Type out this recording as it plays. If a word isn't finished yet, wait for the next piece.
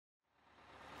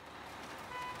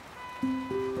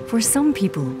For some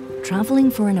people,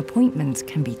 traveling for an appointment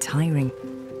can be tiring,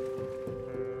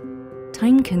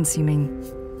 time-consuming,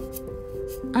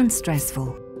 and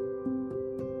stressful,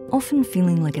 often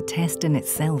feeling like a test in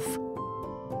itself.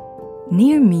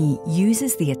 NearMe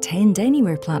uses the Attend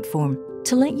Anywhere platform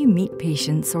to let you meet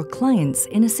patients or clients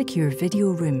in a secure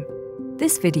video room.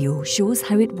 This video shows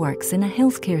how it works in a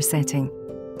healthcare setting,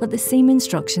 but the same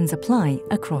instructions apply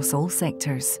across all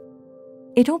sectors.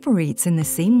 It operates in the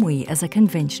same way as a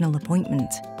conventional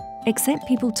appointment, except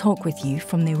people talk with you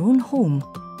from their own home,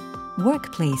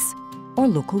 workplace, or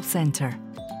local centre.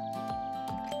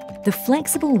 The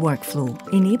flexible workflow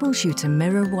enables you to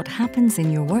mirror what happens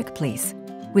in your workplace,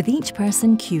 with each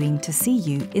person queuing to see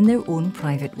you in their own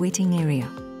private waiting area.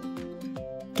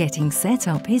 Getting set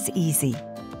up is easy.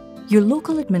 Your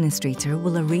local administrator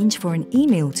will arrange for an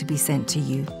email to be sent to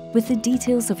you with the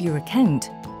details of your account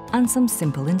and some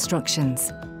simple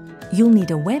instructions. You'll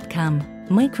need a webcam,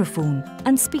 microphone,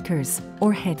 and speakers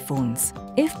or headphones.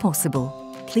 If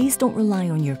possible, please don't rely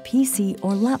on your PC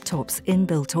or laptop's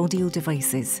inbuilt audio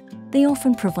devices. They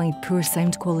often provide poor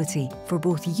sound quality for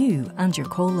both you and your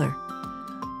caller.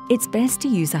 It's best to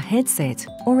use a headset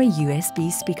or a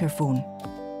USB speakerphone.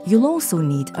 You'll also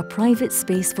need a private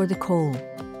space for the call.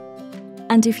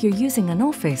 And if you're using an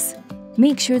office,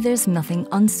 make sure there's nothing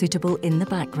unsuitable in the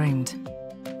background.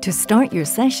 To start your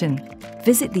session,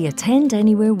 visit the Attend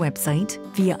Anywhere website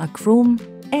via a Chrome,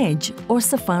 Edge, or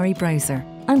Safari browser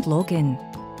and log in.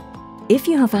 If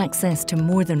you have access to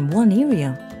more than one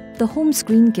area, the home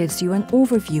screen gives you an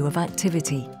overview of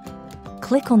activity.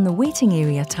 Click on the waiting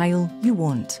area tile you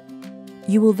want.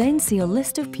 You will then see a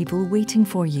list of people waiting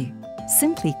for you.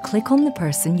 Simply click on the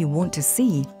person you want to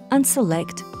see and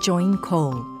select Join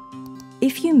Call.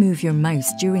 If you move your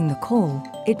mouse during the call,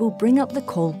 it will bring up the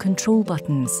call control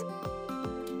buttons.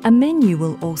 A menu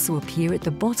will also appear at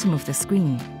the bottom of the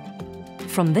screen.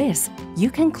 From this, you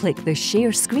can click the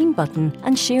Share Screen button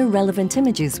and share relevant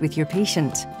images with your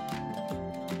patient.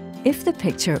 If the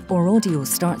picture or audio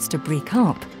starts to break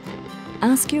up,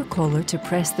 ask your caller to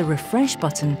press the Refresh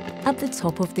button at the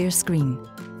top of their screen,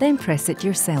 then press it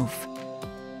yourself.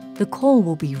 The call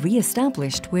will be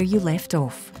re-established where you left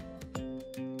off.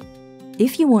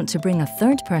 If you want to bring a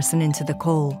third person into the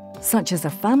call, such as a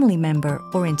family member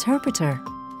or interpreter,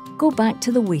 go back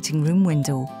to the waiting room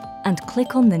window and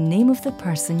click on the name of the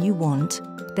person you want,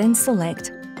 then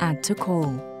select Add to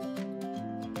Call.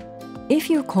 If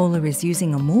your caller is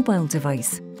using a mobile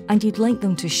device and you'd like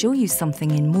them to show you something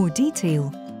in more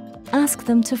detail, ask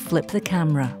them to flip the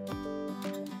camera.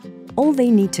 All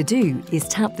they need to do is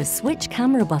tap the Switch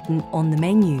Camera button on the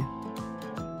menu.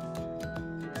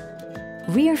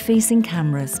 Rear-facing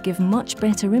cameras give much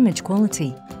better image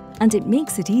quality, and it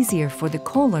makes it easier for the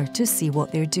caller to see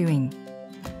what they're doing.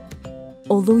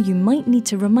 Although you might need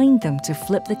to remind them to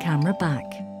flip the camera back.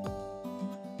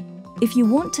 If you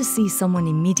want to see someone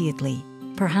immediately,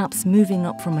 perhaps moving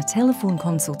up from a telephone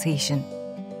consultation,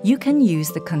 you can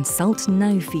use the Consult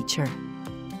Now feature.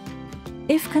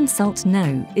 If Consult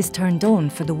Now is turned on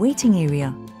for the waiting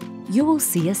area, you will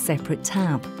see a separate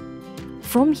tab.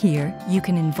 From here, you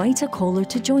can invite a caller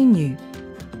to join you.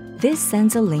 This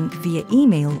sends a link via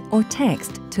email or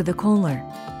text to the caller.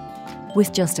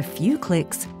 With just a few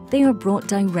clicks, they are brought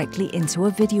directly into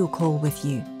a video call with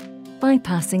you,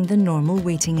 bypassing the normal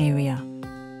waiting area.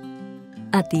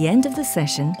 At the end of the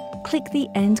session, click the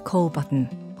End Call button.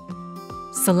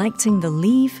 Selecting the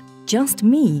Leave Just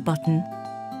Me button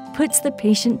puts the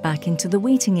patient back into the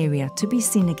waiting area to be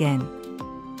seen again.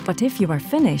 But if you are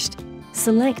finished,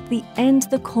 select the End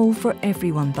the Call for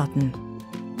Everyone button.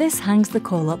 This hangs the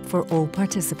call up for all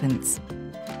participants.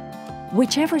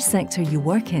 Whichever sector you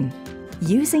work in,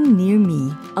 using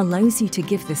NearMe allows you to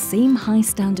give the same high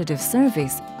standard of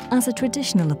service as a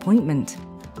traditional appointment,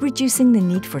 reducing the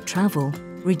need for travel,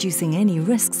 reducing any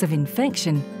risks of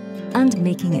infection, and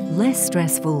making it less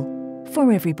stressful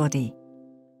for everybody.